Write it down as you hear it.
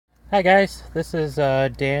Hi guys, this is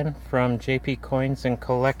Dan from JP Coins and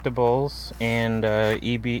Collectibles, and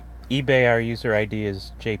eBay our user ID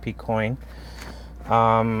is JP Coin.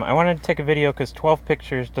 I wanted to take a video because 12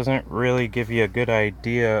 pictures doesn't really give you a good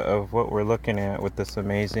idea of what we're looking at with this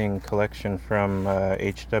amazing collection from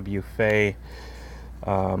H.W. Fay,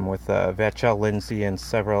 with Vachel Lindsay and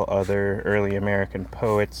several other early American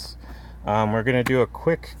poets. We're going to do a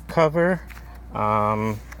quick cover.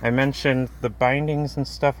 I mentioned the bindings and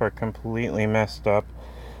stuff are completely messed up,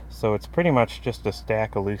 so it's pretty much just a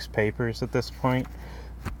stack of loose papers at this point,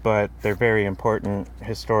 but they're very important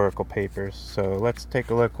historical papers. So let's take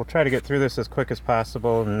a look. We'll try to get through this as quick as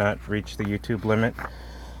possible and not reach the YouTube limit.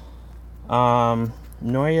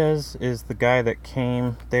 Noyes is the guy that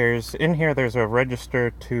came. There's a register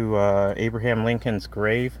to Abraham Lincoln's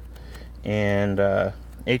grave, and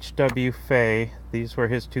H.W. Fay, these were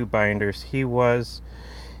his two binders. He was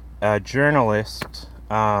a journalist,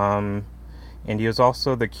 and he was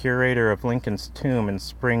also the curator of Lincoln's tomb in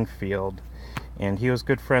Springfield. And he was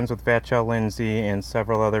good friends with Vachel Lindsay and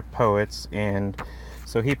several other poets, and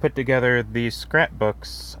so he put together these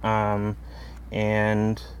scrapbooks, and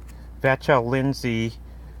Vachel Lindsay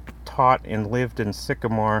taught and lived in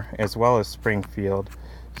Sycamore as well as Springfield.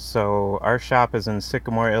 So our shop is in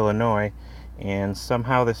Sycamore, Illinois, and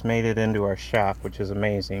somehow this made it into our shop, which is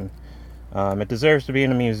amazing. It deserves to be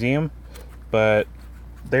in a museum, but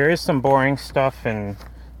there is some boring stuff, and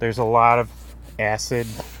there's a lot of acid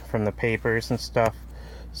from the papers and stuff,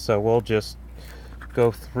 so we'll just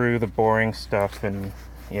go through the boring stuff. And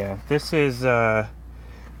yeah, this is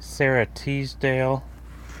Sarah Teasdale.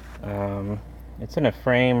 It's in a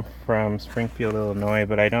frame from Springfield, Illinois,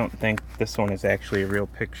 but I don't think this one is actually a real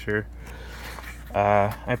picture.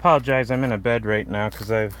 I apologize, I'm in a bed right now because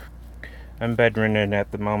I'm bedridden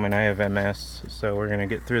at the moment. I have MS, so we're going to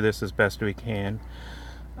get through this as best we can.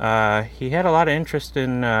 He had a lot of interest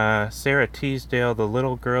in Sarah Teasdale, the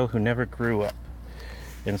little girl who never grew up.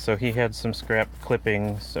 And so he had some scrap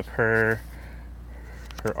clippings of her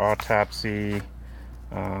autopsy,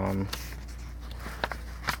 yeah,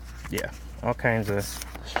 all kinds of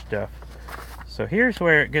stuff. So here's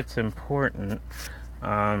where it gets important.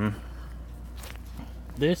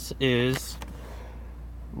 This is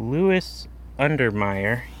Louis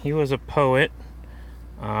Untermeyer. He was a poet.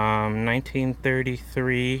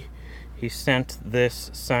 1933, he sent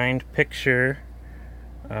this signed picture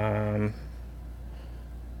from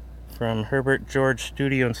Herbert George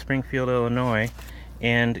Studio in Springfield, Illinois,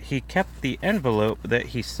 and he kept the envelope that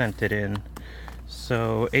he sent it in.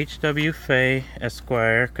 So H.W. Fay,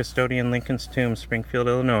 Esquire, Custodian, Lincoln's Tomb, Springfield,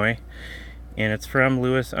 Illinois, and it's from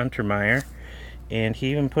Louis Untermeyer. And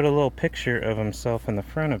he even put a little picture of himself in the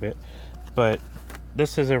front of it. But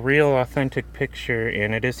this is a real authentic picture,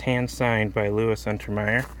 and it is hand signed by Louis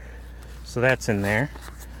Untermeyer. So that's in there.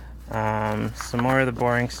 Some more of the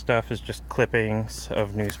boring stuff is just clippings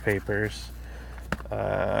of newspapers.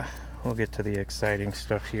 We'll get to the exciting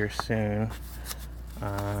stuff here soon.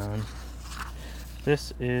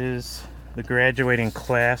 This is the graduating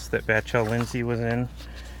class that Vachel Lindsay was in.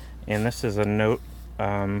 And this is a note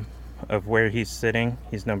of where he's sitting.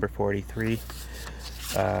 He's number 43.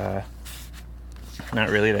 Not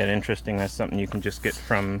really that interesting. That's something you can just get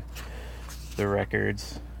from the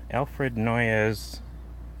records. Alfred Noyes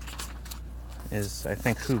is, I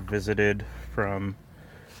think, who visited from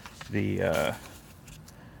the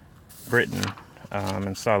Britain,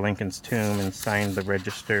 and saw Lincoln's tomb and signed the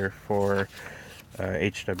register for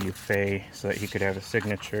H.W. Fay so that he could have a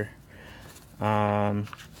signature.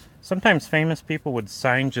 Sometimes famous people would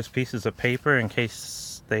sign just pieces of paper in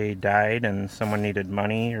case they died and someone needed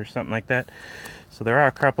money or something like that. So there are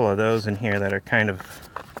a couple of those in here that are kind of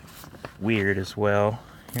weird as well.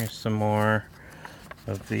 Here's some more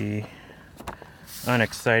of the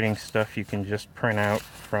unexciting stuff you can just print out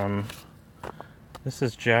from. This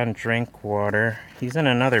is John Drinkwater. He's in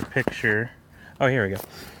another picture. Oh, here we go.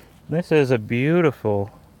 This is a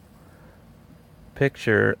beautiful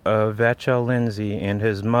picture of Vachel Lindsay and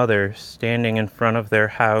his mother standing in front of their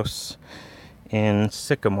house in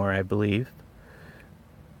Sycamore, I believe.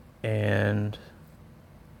 And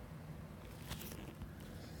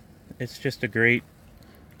it's just a great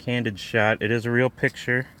candid shot. It is a real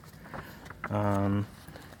picture.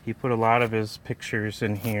 He put a lot of his pictures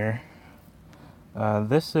in here.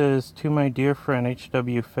 This is To My Dear Friend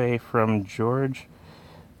H.W. Fay from George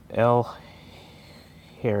L.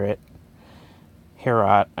 Herriot,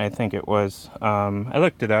 I think it was. I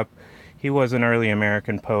looked it up. He was an early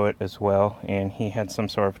American poet as well, and he had some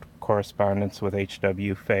sort of correspondence with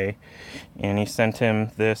H.W. Fay. And he sent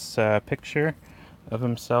him this picture of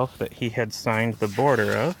himself that he had signed the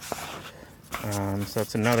border of. So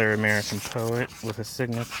that's another American poet with a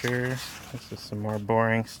signature. This is some more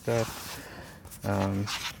boring stuff.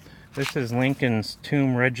 This is Lincoln's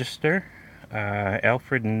tomb register.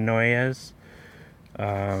 Alfred Noyes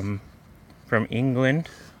from England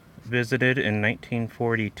visited in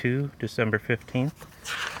 1942, December 15th.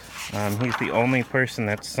 He's the only person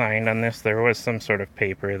that's signed on this. There was some sort of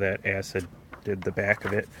paper that Acid did the back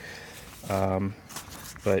of it.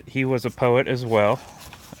 But he was a poet as well.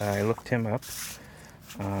 I looked him up.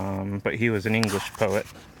 But he was an English poet.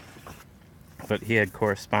 But he had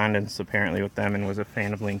correspondence apparently with them and was a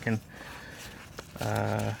fan of Lincoln.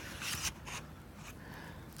 Let's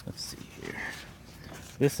see here.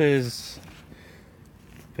 This is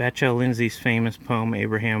Vachel Lindsay's famous poem,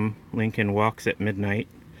 Abraham Lincoln Walks at Midnight.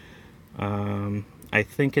 I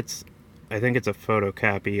think it's a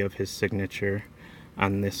photocopy of his signature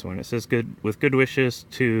on this one. It says, with good wishes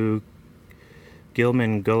to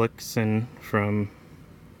Gilman Gullickson from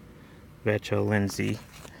Vachel Lindsay.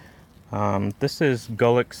 This is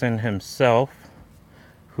Gullickson himself,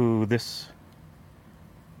 who this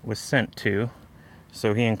was sent to.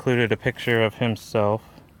 So he included a picture of himself.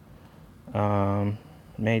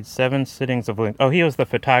 Made 7 sittings of Lincoln. Oh, he was the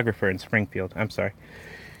photographer in Springfield. I'm sorry.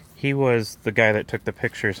 He was the guy that took the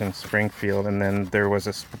pictures in Springfield, and then there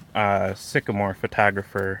was a Sycamore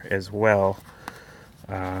photographer as well.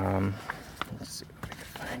 Let's see what I can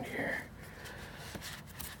find here.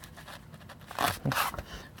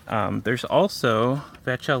 There's also,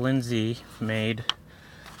 Vachel Lindsay made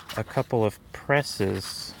a couple of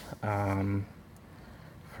presses for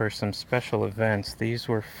some special events. These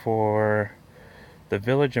were for the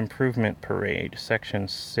Village Improvement Parade, Section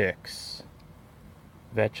 6.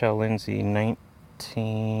 Vachel Lindsay,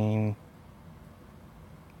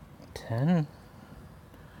 1910?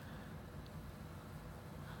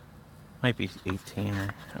 Might be 18,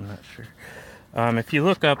 or I'm not sure. If you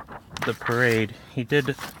look up the parade, he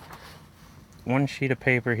did one sheet of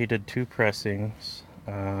paper, he did 2 pressings.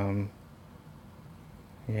 Yeah,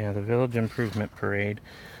 the Village Improvement Parade.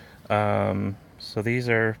 So these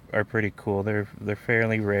are pretty cool. They're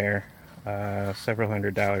fairly rare. Several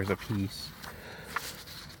 $100s a piece.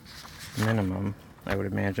 Minimum, I would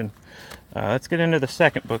imagine. Let's get into the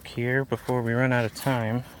second book here before we run out of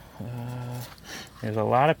time. There's a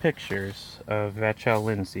lot of pictures of Vachel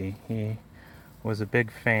Lindsay. He was a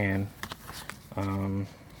big fan.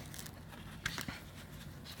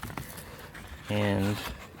 And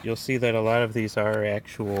you'll see that a lot of these are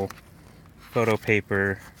actual photo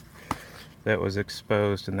paper that was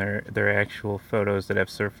exposed, and they're actual photos that have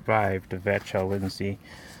survived of Vachel Lindsay.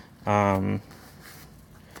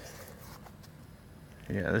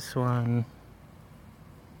 Yeah, this one,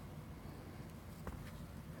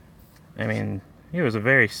 I mean, he was a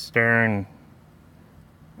very stern,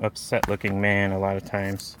 upset-looking man a lot of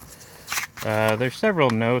times. There's several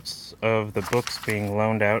notes of the books being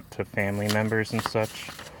loaned out to family members and such.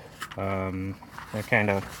 They're kind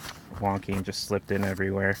of wonky and just slipped in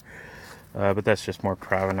everywhere. But that's just more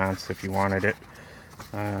provenance if you wanted it.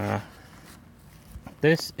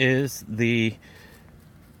 This is the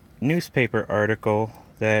newspaper article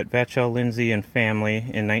that Vachel Lindsay and family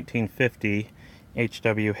in 1950,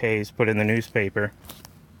 H.W. Hayes put in the newspaper.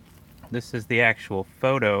 This is the actual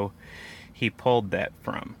photo he pulled that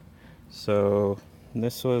from. So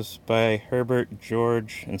this was by Herbert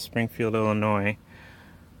George in Springfield, Illinois.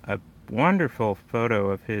 A wonderful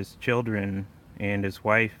photo of his children and his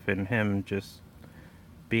wife and him just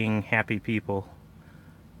being happy people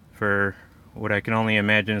for what I can only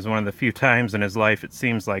imagine is one of the few times in his life, it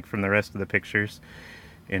seems like, from the rest of the pictures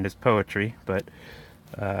and his poetry. But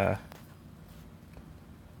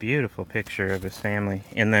beautiful picture of his family.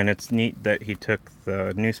 And then it's neat that he took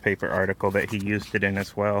the newspaper article that he used it in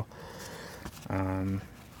as well.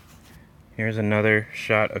 Here's another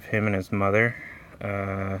shot of him and his mother.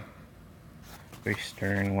 Very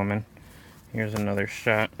stern woman. Here's another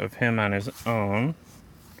shot of him on his own.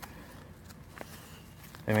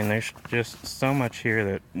 I mean, there's just so much here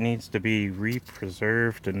that needs to be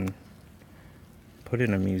re-preserved and put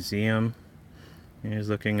in a museum. He's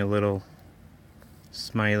looking a little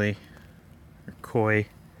smiley or coy.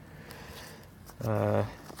 Here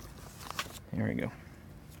we go.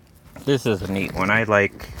 This is a neat one. I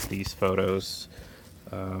like these photos.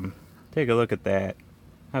 Take a look at that.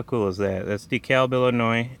 How cool is that? That's DeKalb,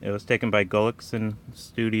 Illinois. It was taken by Gullickson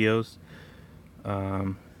Studios.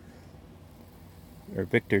 Or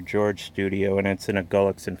Victor George Studio, and it's in a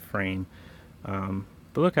Gullickson frame.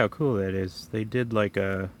 But look how cool that is. They did like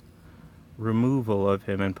a removal of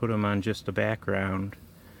him and put him on just a background,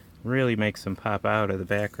 really makes them pop out of the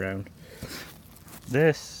background.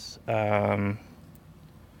 This,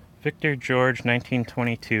 Victor George,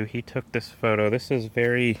 1922, he took this photo. This is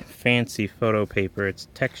very fancy photo paper. It's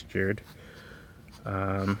textured.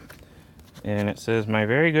 And it says, "My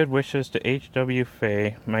very good wishes to H.W.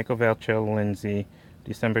 Fay, Michael Vachel Lindsay,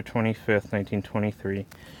 December 25th, 1923.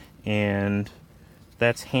 And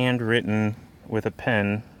that's handwritten with a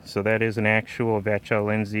pen, so that is an actual Vachel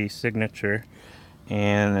Lindsay signature.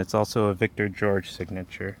 And it's also a Victor George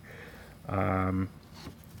signature.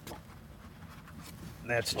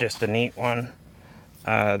 That's just a neat one.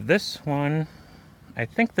 This one, I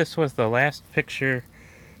think this was the last picture.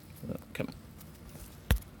 Come on.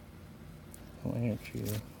 Why aren't you?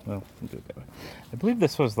 Well, we'll do it that way. I believe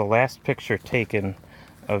this was the last picture taken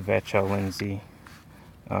of Vachel Lindsay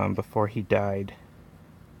before he died.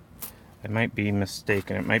 I might be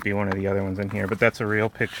mistaken. It might be one of the other ones in here, but that's a real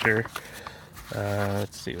picture.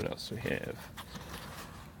 Let's see what else we have.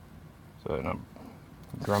 So,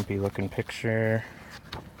 a grumpy looking picture.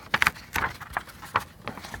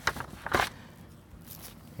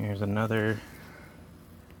 Here's another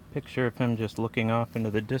picture of him just looking off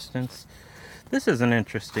into the distance. This is an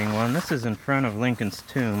interesting one. This is in front of Lincoln's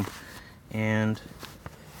tomb, and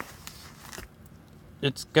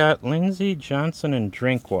it's got Lindsay, Johnson, and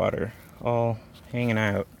Drinkwater all hanging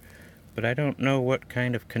out. But I don't know what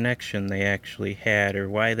kind of connection they actually had or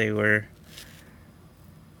why they were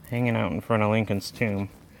hanging out in front of Lincoln's tomb.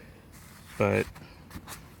 But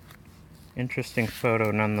interesting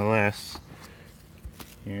photo nonetheless.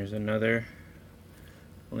 Here's another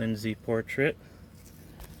Lindsay portrait.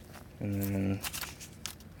 And then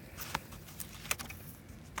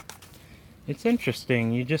it's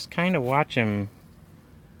interesting. You just kind of watch him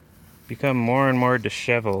become more and more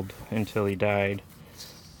disheveled until he died.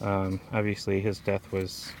 Obviously, his death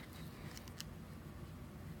was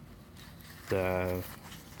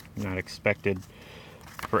not expected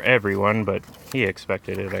for everyone, but he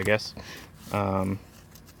expected it, I guess.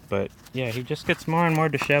 But yeah, he just gets more and more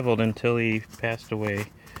disheveled until he passed away.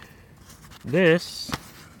 This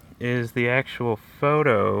is the actual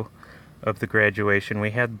photo of the graduation.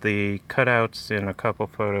 We had the cutouts in a couple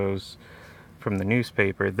photos from the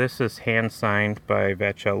newspaper. This is hand-signed by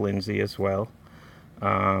Vachel Lindsay as well.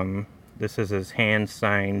 This is his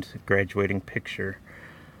hand-signed graduating picture,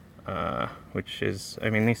 which is, I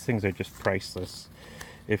mean, these things are just priceless.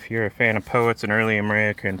 If you're a fan of poets and early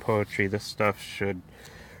American poetry, this stuff should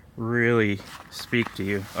really speak to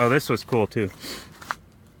you. Oh, this was cool too.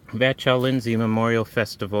 Vachel Lindsay Memorial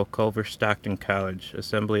Festival, Culver Stockton College,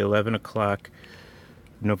 Assembly 11 o'clock,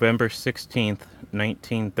 November 16th,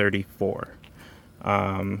 1934.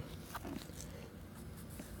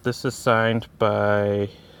 This is signed by,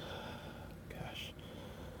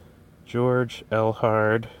 George L.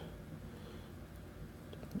 Hard,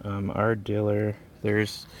 R. Diller.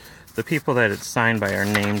 There's the people that it's signed by are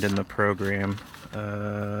named in the program.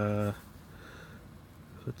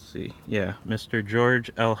 Let's see. Yeah, Mr.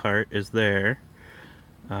 George L. Hart is there.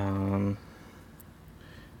 And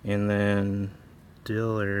then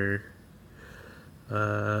Diller.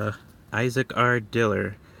 Isaac R.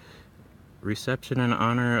 Diller. Reception in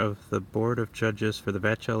honor of the Board of Judges for the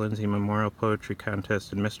Vachel Lindsay Memorial Poetry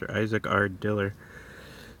Contest and Mr. Isaac R. Diller.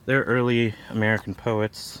 They're early American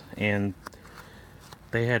poets, and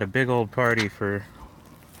they had a big old party for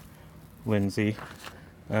Lindsay.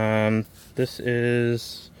 This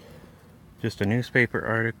is just a newspaper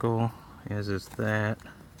article, as is that.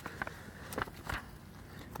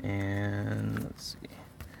 And let's see.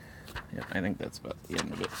 Yep, I think that's about the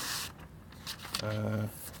end of it.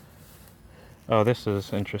 Oh, this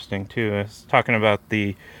is interesting too. It's talking about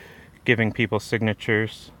the giving people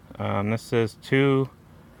signatures. This says, to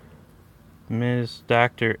Ms.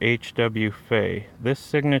 Dr. H.W. Fay. This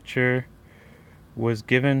signature was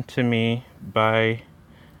given to me by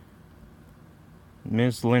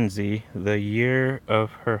Ms. Lindsay the year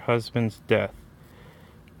of her husband's death.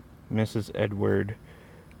 Mrs. Edward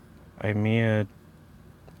Imea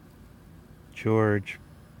George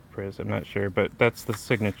Prez, I'm not sure, but that's the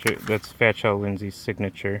signature. That's Vachel Lindsay's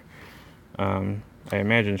signature. I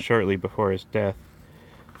imagine shortly before his death,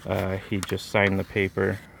 he just signed the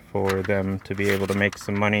paper for them to be able to make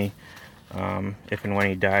some money if and when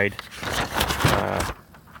he died.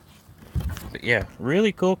 But yeah,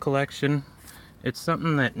 really cool collection. It's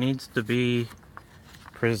something that needs to be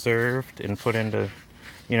preserved and put into,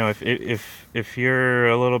 you know, if you're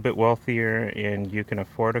a little bit wealthier and you can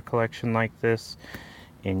afford a collection like this,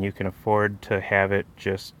 and you can afford to have it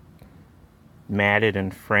just matted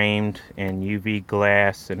and framed and UV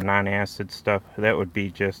glass and non-acid stuff, that would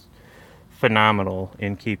be just phenomenal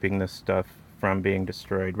in keeping this stuff from being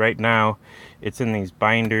destroyed. Right now, it's in these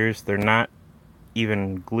binders. They're not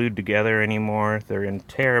even glued together anymore. They're in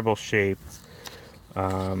terrible shape.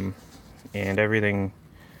 And everything,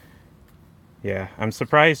 yeah, I'm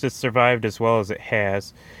surprised it's survived as well as it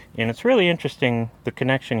has. And it's really interesting the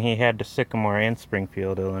connection he had to Sycamore and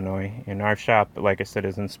Springfield, Illinois. And our shop, like I said,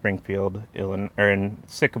 is in Springfield, Illinois, or in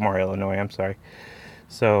Sycamore, Illinois, I'm sorry.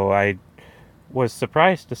 So I was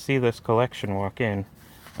surprised to see this collection walk in.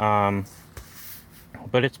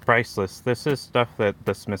 But it's priceless. This is stuff that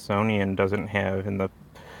the Smithsonian doesn't have, in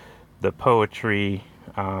the poetry,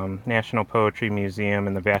 National Poetry Museum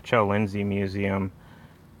and the Vachel Lindsay Museum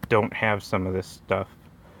don't have some of this stuff.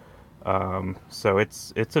 So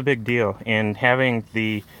it's a big deal. And having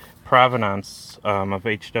the provenance of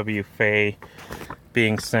H.W. Fay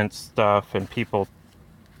being sent stuff and people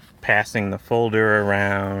passing the folder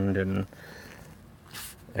around, and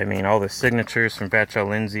I mean all the signatures from Vachel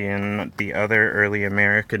Lindsay and the other early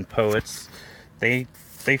American poets, they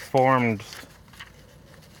formed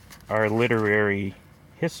our literary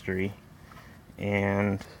history.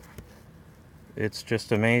 And it's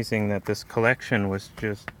just amazing that this collection was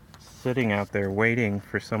just sitting out there waiting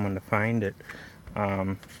for someone to find it.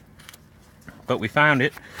 But we found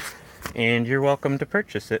it, and you're welcome to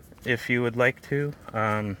purchase it if you would like to.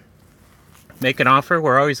 Make an offer.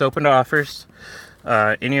 We're always open to offers.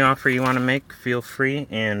 Any offer you want to make, feel free,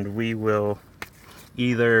 and we will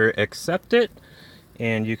either accept it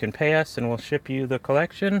and you can pay us and we'll ship you the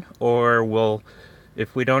collection, or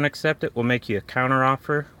if we don't accept it, we'll make you a counter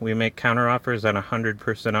offer. We make counter offers on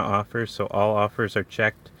 100% of offers, so all offers are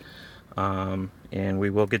checked, and we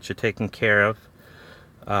will get you taken care of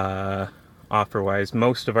offer-wise.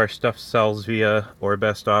 Most of our stuff sells via or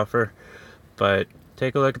best offer, but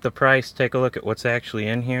take a look at the price, take a look at what's actually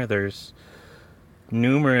in here. There's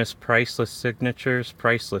numerous priceless signatures,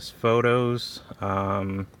 priceless photos.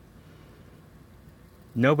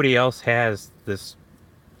 Nobody else has this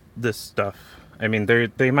stuff. I mean,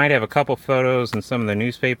 they might have a couple photos in some of the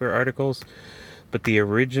newspaper articles, but the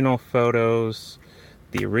original photos,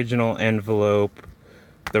 the original envelope,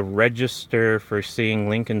 the register for seeing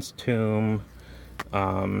Lincoln's tomb,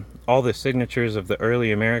 all the signatures of the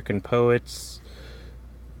early American poets,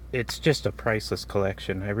 it's just a priceless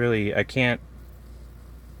collection. I can't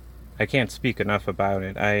speak enough about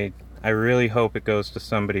it. I really hope it goes to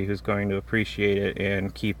somebody who's going to appreciate it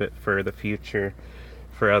and keep it for the future,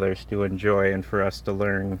 for others to enjoy and for us to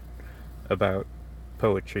learn about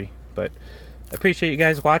poetry. But I appreciate you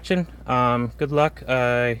guys watching. Good luck.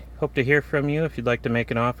 I hope to hear from you. If you'd like to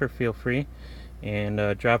make an offer, feel free,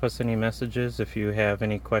 and drop us any messages if you have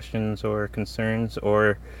any questions or concerns,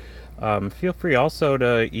 or feel free also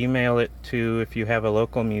to email it to, if you have a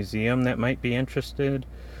local museum that might be interested,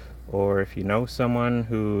 or if you know someone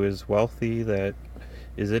who is wealthy that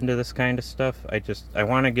is into this kind of stuff. I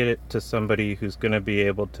want to get it to somebody who's going to be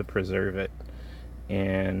able to preserve it,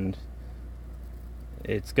 and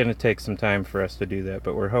it's going to take some time for us to do that,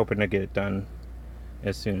 but we're hoping to get it done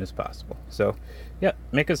as soon as possible. So yeah,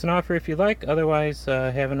 make us an offer if you like. Otherwise,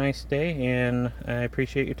 have a nice day, and I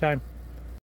appreciate your time.